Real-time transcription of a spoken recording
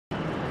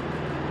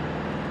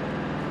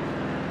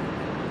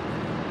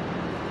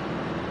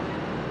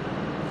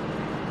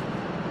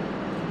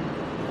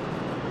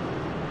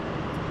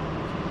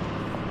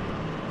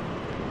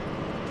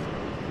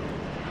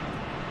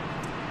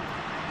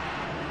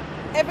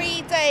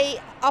Every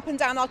day up and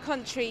down our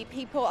country,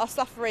 people are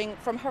suffering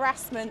from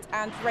harassment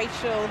and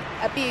racial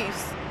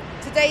abuse.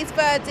 Today's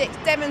verdict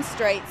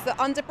demonstrates that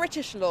under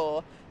British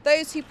law,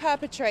 those who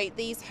perpetrate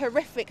these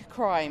horrific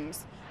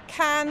crimes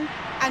can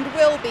and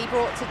will be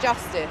brought to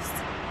justice.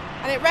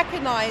 And it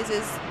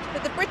recognises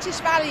that the British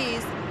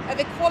values of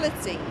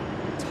equality,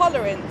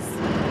 tolerance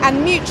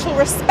and mutual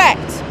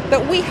respect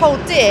that we hold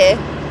dear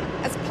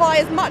apply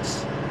as much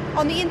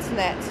on the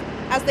internet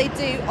as they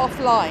do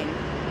offline.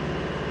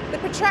 The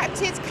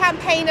protracted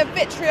campaign of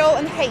vitriol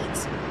and hate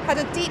had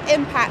a deep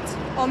impact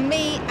on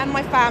me and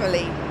my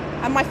family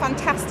and my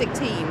fantastic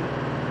team.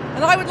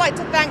 And I would like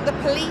to thank the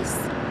police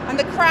and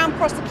the Crown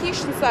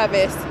Prosecution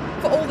Service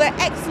for all their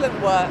excellent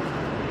work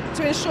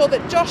to ensure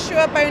that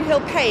Joshua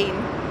Bonehill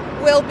Payne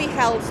will be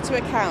held to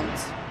account.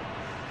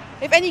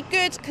 If any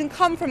good can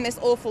come from this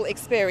awful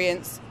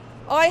experience,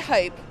 I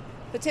hope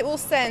that it will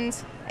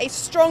send a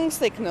strong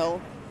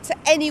signal to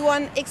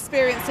anyone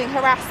experiencing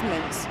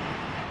harassment.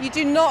 You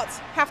do not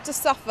have to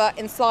suffer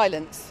in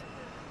silence.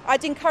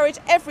 I'd encourage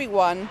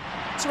everyone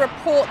to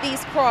report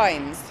these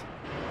crimes.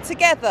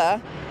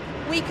 Together,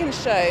 we can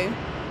show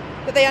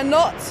that they are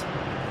not,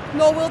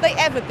 nor will they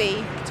ever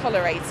be,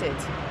 tolerated.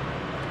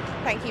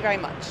 Thank you very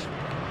much.